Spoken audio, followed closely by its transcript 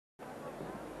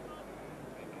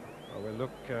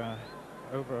look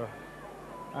over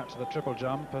at the triple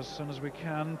jump as soon as we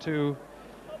can to.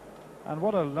 And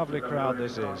what a lovely crowd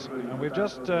this is. And we've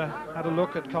just had a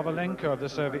look at Kovalenko of the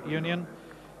Soviet Union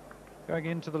going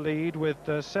into the lead with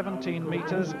 17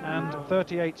 meters and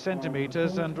 38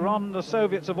 centimeters. And Ron, the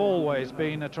Soviets have always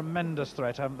been a tremendous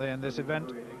threat, haven't they, in this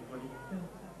event?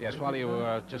 Yes, while you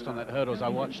were just on that hurdles, I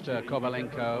watched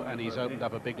Kovalenko, and he's opened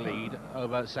up a big lead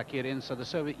over Sakirkin. So the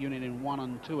Soviet Union in 1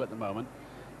 and 2 at the moment.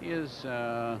 Here's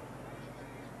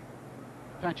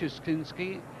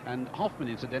Pastusinski, and Hoffmann,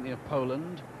 incidentally, of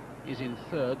Poland, is in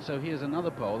 3rd. So here's another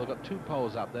Pole. They've got 2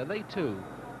 Poles up there. They too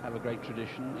have a great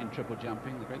tradition in triple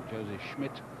jumping. The great Joseph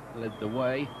Schmidt led the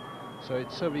way. So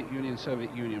it's Soviet Union,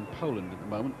 Poland at the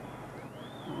moment.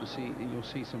 You'll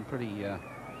see some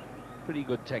pretty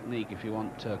good technique if you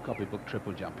want copybook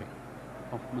triple jumping.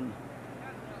 Hoffmann.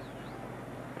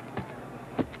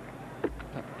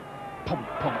 Pump,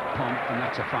 pump, pump, and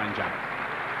that's a fine jump.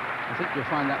 I think you'll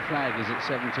find that flag is at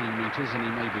 17 meters, and he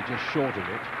may be just short of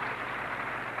it.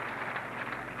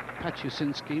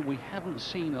 Pastusinski, we haven't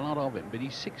seen a lot of him, but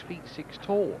he's 6'6"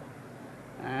 tall.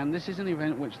 And this is an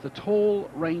event which the tall,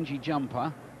 rangy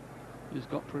jumper, who's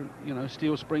got, you know,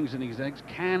 steel springs in his legs,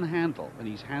 can handle, and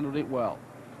he's handled it well.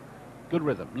 Good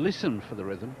rhythm. Listen for the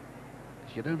rhythm,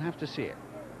 because you don't have to see it.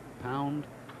 Pound,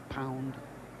 pound,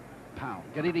 pound.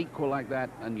 Get it equal like that,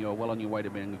 and you're well on your way to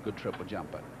being a good triple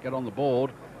jumper. Get on the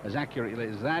board as accurately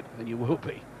as that, and you will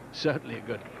be certainly a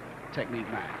good technique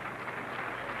man.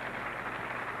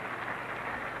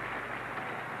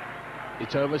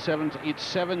 It's over 17, it's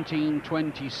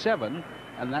 17:27,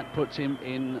 and that puts him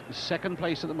in 2nd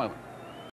place at the moment.